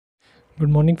Good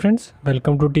morning friends,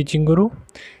 welcome to teaching गुरु।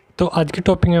 तो आज के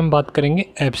टॉपिक में हम बात करेंगे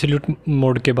एब्सोल्यूट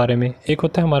मोड के बारे में। एक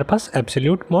होता है हमारे पास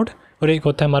एब्सोल्यूट मोड और एक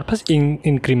होता है हमारे पास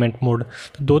इंक्रीमेंट मोड।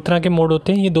 तो दो तरह के मोड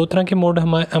होते हैं। ये दो तरह के मोड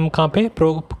हम कहाँ पे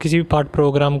किसी भी पार्ट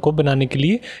प्रोग्राम को बनाने के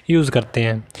लिए यूज़ करते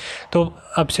हैं। तो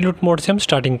एब्सोल्यूट मोड से हम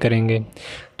स्टार्टिंग करेंगे।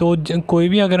 तो कोई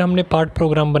भी अगर हमने पार्ट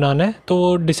प्रोग्राम बनाना है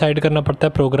तो डिसाइड करना पड़ता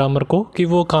है प्रोग्रामर को कि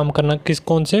वो काम करना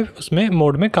कौन से उसमें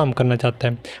मोड में काम करना चाहता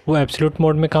है। वो एब्सोल्यूट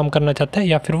मोड में काम करना चाहता है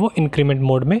या फिर वो इंक्रीमेंट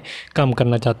मोड में काम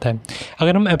करना चाहता है।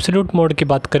 अगर हम एब्सोल्यूट मोड की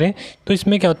बात करें तो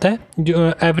इसमें क्या होता है,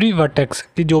 जो एवरी वर्टेक्स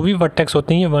की जो भी वर्टेक्स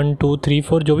होते हैं, 1 2 3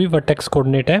 4 जो भी वर्टेक्स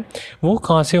कोऑर्डिनेट है वो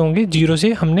कहाँ से होंगे, जीरो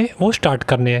से हमने वो स्टार्ट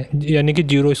करने हैं, यानी कि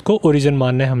जीरो इसको ओरिजिन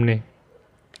मानना है हमने।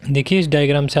 देखिए इस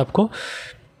डायग्राम से आपको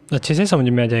अच्छे से समझ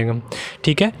में आ जाएगा।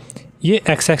 ठीक है, ये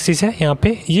एक्स एक्सिस है यहाँ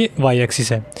पे, ये वाई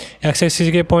एक्सिस है। एक्स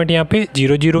एक्सिस के पॉइंट यहाँ पे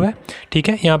 0 0 है। ठीक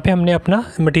है, यहाँ पे हमने अपना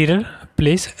मटेरियल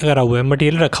प्लेस करा हुआ है,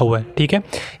 मटेरियल रखा हुआ है। ठीक है,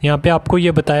 यहाँ पे आपको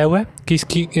ये बताया हुआ है कि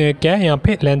इसकी क्या है, यहाँ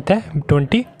पे लेंथ है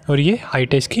 20 और ये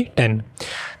हाइट है इसकी 10।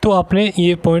 तो आपने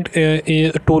ये पॉइंट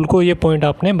टूल को ये पॉइंट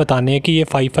आपने बताने हैं कि ये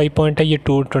 5 5 पॉइंट है, ये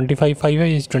 25 5 है,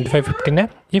 ये 25 15 है,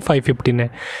 ये 5 15 है।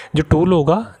 जो टूल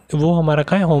होगा वो हमारा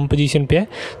कहाँ है, होम पोजीशन पे है।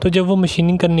 तो जब वो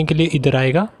मशीनिंग करने के लिए इधर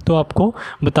आएगा तो आपको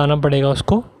बताना पड़ेगा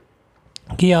उसको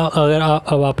कि अगर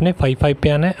अब आपने 5 5 पे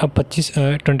आना है, अब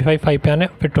 25 5 पे आना है,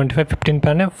 फिर 25 15 पे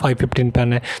आना है, 5 15 पे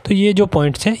आना है। तो ये जो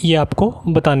पॉइंट्स हैं ये आपको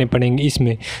बताने पड़ेंगे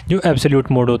इसमें, जो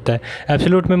एब्सोल्यूट मोड होता है।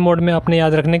 एब्सोल्यूट में मोड में आपने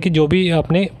याद रखना है कि जो भी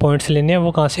आपने पॉइंट्स लेने हैं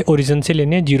वो कहाँ से, ओरिजिन से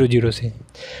लेने हैं, 0 0 से।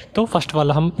 तो फर्स्ट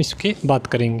वाला हम इसके बात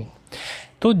करेंगे।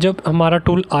 तो जब हमारा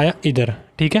टूल आया इधर,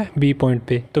 ठीक है, बी पॉइंट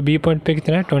पे, तो बी पॉइंट पे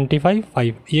कितना है, 25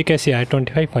 5। ये कैसे आया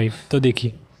 25 5? तो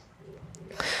देखिए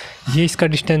ये इसका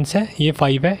डिस्टेंस है, ये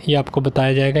 5 है, ये आपको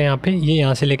बताया जाएगा यहाँ पे। ये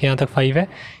यहाँ से लेके यहाँ तक 5 है,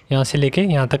 यहाँ से लेके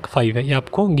यहाँ तक 5 है, ये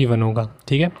आपको गिवन होगा।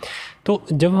 ठीक है, तो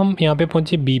जब हम यहाँ पे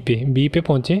पहुँचे बी पे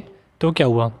पहुँचे तो क्या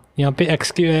हुआ, यहाँ पे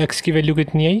एक्स की वैल्यू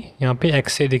कितनी आई, यहाँ पे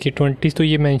एक्स से देखिए 20 तो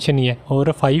ये मेंशन ही है,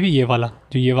 और 5 ये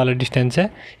वाला डिस्टेंस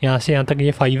है, यहाँ से यहाँ तक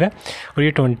ये 5 है, और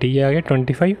ये 20, ये आ गया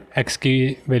 25 एक्स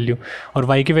की वैल्यू। और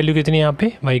वाई की वैल्यू कितनी है, यहाँ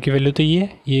पे वाई की वैल्यू तो ये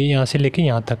है, ये यहाँ से लेके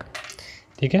यहाँ तक।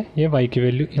 ठीक है, ये y की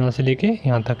वैल्यू यहाँ से लेके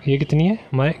यहाँ तक, ये कितनी है,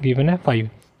 हमारे गिवन है 5,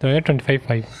 तो है 25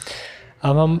 5।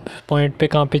 अब हम पॉइंट पे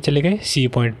कहाँ पे चले गए, सी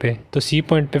पॉइंट पे। तो सी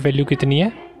पॉइंट पे वैल्यू कितनी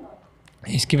है,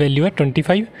 इसकी वैल्यू है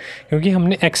 25, क्योंकि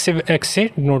हमने एक्स से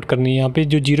नोट करनी है। यहाँ पे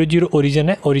जो 0 0 ओरिजिन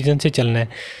है, ओरिजिन से चलना है।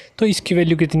 तो इसकी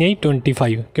वैल्यू कितनी आई,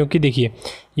 25, क्योंकि देखिए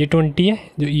ये 20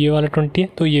 है, जो ये वाला 20 है,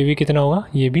 तो ये भी कितना होगा,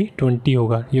 ये भी 20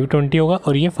 होगा, ये भी 20 होगा,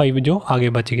 और ये 5 जो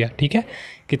आगे बच गया। ठीक है,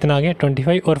 कितना आ गया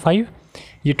 25 और 5,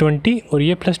 ये 20 और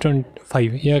ये प्लस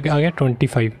 25, ये आ गया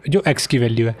 25 जो x की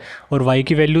वैल्यू है। और y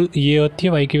की वैल्यू ये होती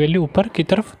है, y की वैल्यू ऊपर की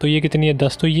तरफ, तो ये कितनी है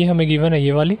 10, तो ये हमें गिवन है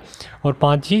ये वाली, और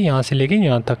 5 ये यहाँ से लेके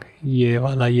यहाँ तक ये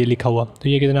वाला ये लिखा हुआ, तो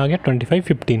ये कितना आ गया 25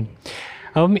 15।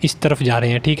 अब हम इस तरफ जा रहे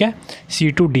हैं। ठीक है,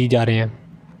 C to D जा रहे हैं।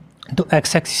 तो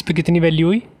x एक्सिस पे कितनी वैल्यू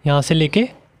हुई, यहाँ से लेके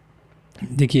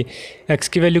देखिए x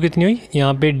की वैल्यू कितनी हुई,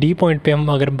 यहाँ पे D पॉइंट पे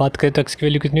हम अगर बात करें तो x की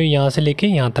वैल्यू कितनी हुई, यहाँ से लेके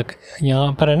यहाँ तक,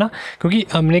 यहाँ पर है ना, क्योंकि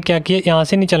हमने क्या किया, यहाँ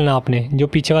से नहीं चलना आपने, जो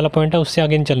पीछे वाला पॉइंट है उससे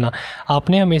आगे नहीं चलना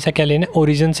आपने, हमेशा क्या लेना है,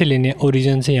 ओरिजिन से लेने,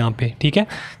 ओरिजिन से यहाँ पे। ठीक है,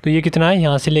 तो ये कितना है,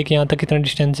 यहाँ से लेके यहाँ तक कितना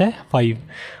डिस्टेंस है 5,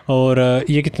 और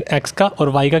ये कितना x का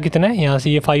और y का कितना है, यहाँ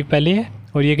से ये 5 पहले है,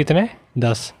 और ये कितना है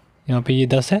 10, यहाँ पे ये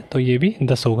 10 है, तो ये भी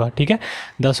 10 होगा। ठीक है,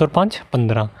 10 और 5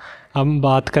 15। अब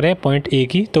बात करें पॉइंट ए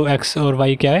की, तो x और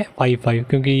y क्या है 5 5,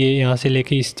 क्योंकि ये यहाँ से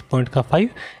लेके इस पॉइंट का 5,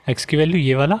 x की वैल्यू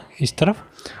ये वाला इस तरफ,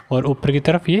 और ऊपर की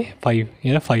तरफ ये 5,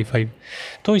 ये 5 5।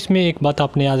 तो इसमें एक बात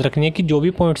आपने याद रखनी है कि जो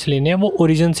भी पॉइंट्स लेने हैं वो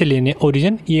ओरिजिन से लेने हैं,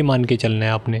 ओरिजिन ये मान के चलना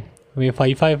है आपने। ये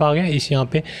 5 5 आ गया इस यहाँ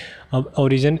पे, अब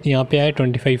ओरिजिन यहाँ पे आया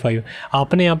 25 5।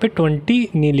 आपने यहाँ पे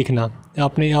 20 नहीं लिखना,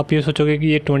 आप ये सोचोगे कि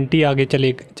ये 20 आगे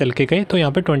चल के गए, तो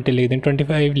यहाँ पे 20 लिख दें,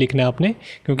 25 लिखना है आपने,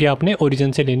 क्योंकि आपने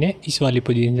ओरिजिन से लेने इस वाली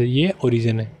पोजीशन से, ये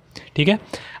ओरिजिन है। ठीक है,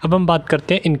 अब हम बात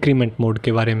करते हैं इंक्रीमेंट मोड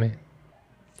के बारे में।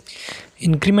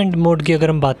 इंक्रीमेंट मोड की अगर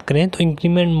हम बात करें तो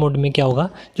इंक्रीमेंट मोड में क्या होगा,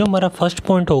 जो हमारा फर्स्ट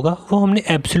पॉइंट होगा वो हमने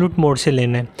एब्सोल्यूट मोड से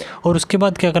लेना है, और उसके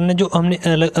बाद क्या करना है, जो हमने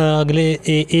अगले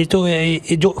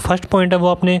जो फर्स्ट पॉइंट है वो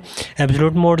आपने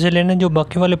एब्सोल्यूट मोड से लेना है, जो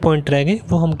बाकी वाले पॉइंट रह गए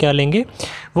वो हम क्या लेंगे,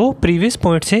 वो प्रीवियस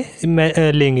पॉइंट से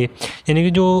लेंगे। यानी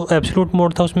कि जो एब्सोल्यूट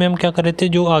मोड था उसमें हम क्या कर रहे थे,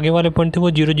 जो आगे वाले पॉइंट थे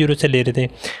वो 0 0 से ले रहे थे,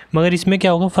 मगर इसमें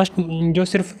क्या होगा, फर्स्ट जो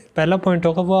सिर्फ पहला पॉइंट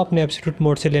होगा वो आपने एब्सोल्यूट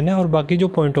मोड से लेना है, और बाकी जो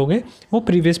पॉइंट हो गए वो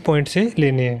प्रीवियस पॉइंट से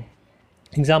लेने हैं।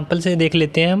 एग्जाम्पल से देख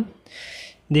लेते हैं हम।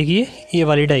 देखिए ये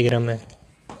वाली डायग्राम है,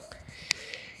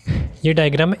 ये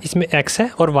डायग्राम है, इसमें x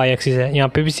है और y एक्सिस है। यहाँ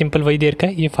पे भी सिंपल वही दे रखा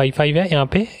है, ये 5 5 है, यहाँ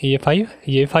पे ये 5,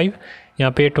 ये 5,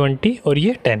 यहाँ पे 20 और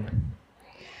ये 10,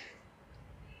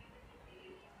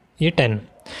 ये 10।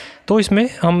 तो इसमें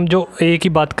हम जो ए की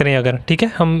बात करें अगर, ठीक है,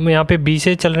 हम यहाँ पे बी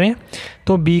से चल रहे हैं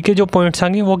तो बी के जो पॉइंट्स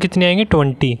आएंगे वो कितने आएंगे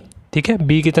 20, ठीक है।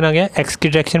 बी कितना गया एक्स की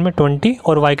डायरेक्शन में 20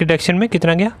 और वाई की डायरेक्शन में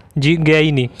कितना गया जी गया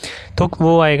ही नहीं, तो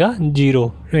वो आएगा 0,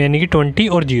 यानी कि 20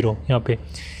 और 0। यहाँ पे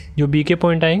जो बी के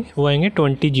पॉइंट आएंगे वो आएंगे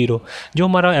 20 0। जो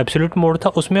हमारा एब्सोल्यूट मोड था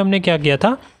उसमें हमने क्या किया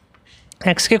था,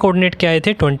 एक्स के कोऑर्डिनेट क्या आए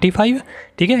थे 25,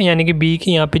 ठीक है, यानी कि बी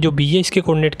की यहाँ पे जो बी है इसके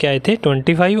कोऑर्डिनेट क्या आए थे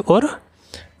 25 और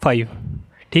 5,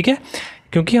 ठीक है।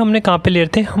 क्योंकि हमने कहाँ पे ले रहे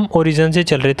थे, हम ओरिजिन से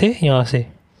चल रहे थे, यहाँ से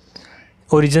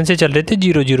ओरिजिन से चल रहे थे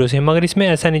 0 0 से, मगर इसमें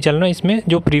ऐसा नहीं चलना, इसमें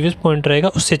जो प्रीवियस पॉइंट रहेगा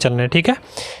उससे चलना है, ठीक है।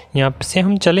 यहाँ से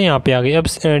हम चले, यहाँ पे आ गए, अब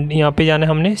यहाँ पे जाना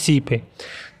है हमने सी पे,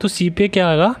 तो सी पे क्या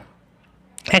आएगा,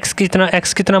 एक्स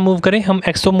कितना मूव करें हम,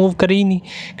 एक्स तो मूव करें ही नहीं,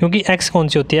 क्योंकि एक्स कौन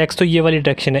सी होती है, एक्स तो ये वाली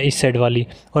डायरेक्शन है इस साइड वाली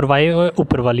और वाई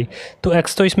ऊपर वाली, तो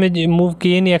एक्स तो इसमें मूव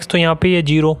किए नहीं, एक्स तो यहाँ पे ये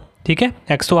 0, ठीक है।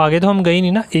 एक्स तो आगे तो हम गए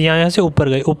नहीं ना, यहाँ से ऊपर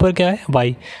गए, ऊपर क्या है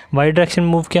वाई डायरेक्शन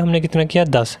मूव किया हमने, कितना किया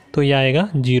 10, तो ये आएगा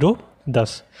 0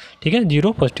 10, ठीक है,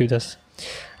 0 पॉजिटिव 10।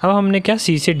 अब हमने क्या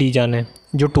सी से डी जाना है,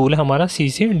 जो टूल है हमारा सी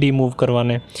से डी मूव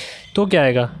करवाना है, तो क्या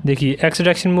आएगा, देखिए एक्स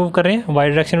डायरेक्शन मूव कर रहे हैं, वाई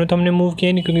डायरेक्शन में तो हमने मूव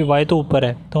किया नहीं क्योंकि वाई तो ऊपर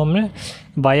है, तो हमने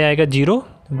वाई आएगा 0,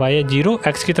 वाई है 0,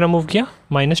 एक्स कितना मूव किया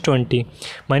 -20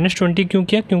 क्यों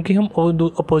किया, क्योंकि हम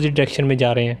अपोजिट डायरेक्शन में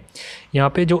जा रहे हैं। यहाँ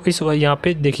पे जो यहाँ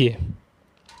पे देखिए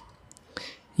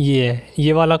ये है,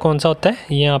 ये वाला कौन सा होता है,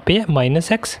 ये यहाँ पे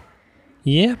 -x,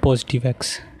 ये है पॉजिटिव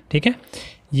x, ठीक है।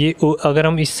 ये अगर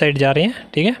हम इस साइड जा रहे हैं,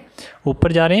 ठीक है,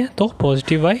 ऊपर जा रहे हैं तो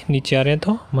पॉजिटिव y, नीचे आ रहे हैं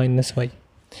तो -y,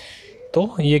 तो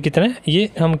ये कितना है, ये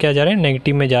हम क्या जा रहे हैं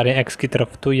नेगेटिव में जा रहे हैं x की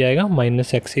तरफ, तो ये आएगा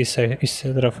 -x इस साइड, इस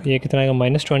तरफ ये कितना आएगा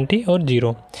 -20 और 0।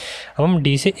 अब हम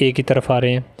d से a की तरफ आ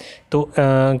रहे हैं, तो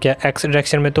क्या x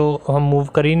डायरेक्शन में तो हम मूव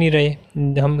कर ही नहीं रहे,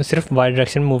 हम सिर्फ y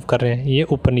डायरेक्शन मूव कर रहे हैं, ये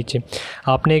ऊपर नीचे।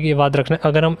 आपने एक ये बात रखना है,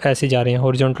 अगर हम ऐसे जा रहे हैं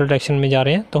हॉरिजॉन्टल डायरेक्शन में जा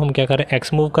रहे हैं तो हम क्या कर रहे हैं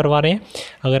x मूव करवा रहे हैं,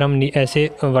 अगर हम ऐसे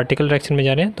वर्टिकल डायरेक्शन में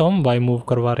जा रहे हैं तो हम y मूव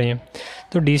करवा रहे हैं।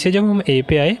 तो d से जब हम a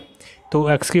पे आए तो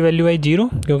x की वैल्यू आई 0,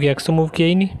 क्योंकि x तो मूव किया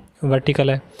ही नहीं, वर्टिकल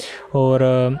है, और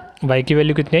y की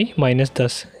वैल्यू कितनी आई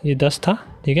 -10, ये 10 था,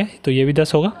 ठीक है, तो ये भी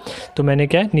 10 होगा, तो मैंने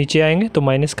क्या है नीचे आएंगे तो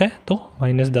माइनस का है तो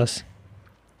 -10।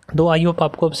 तो आई होप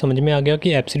आपको अब समझ में आ गया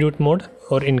कि एब्सोल्यूट मोड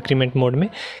और इंक्रीमेंट मोड में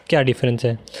क्या डिफरेंस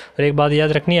है। और एक बात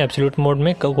याद रखनी है, एब्सोल्यूट मोड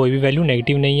में कोई भी वैल्यू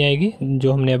नेगेटिव नहीं आएगी,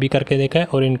 जो हमने अभी करके देखा है,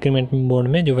 और इंक्रीमेंट मोड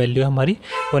में जो वैल्यू है हमारी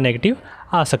वो नेगेटिव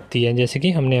आ सकती है, जैसे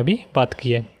कि हमने अभी बात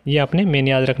की है। ये आपने मेन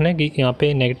याद रखना है कि यहाँ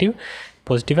पे negative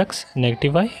positive x,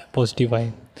 negative y, positive y।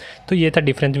 तो ये था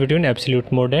difference between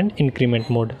absolute mode and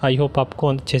increment mode. I hope आपको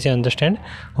अच्छे से अंडरस्टैंड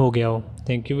हो गया हो।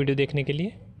 थैंक यू वीडियो देखने के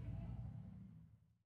लिए।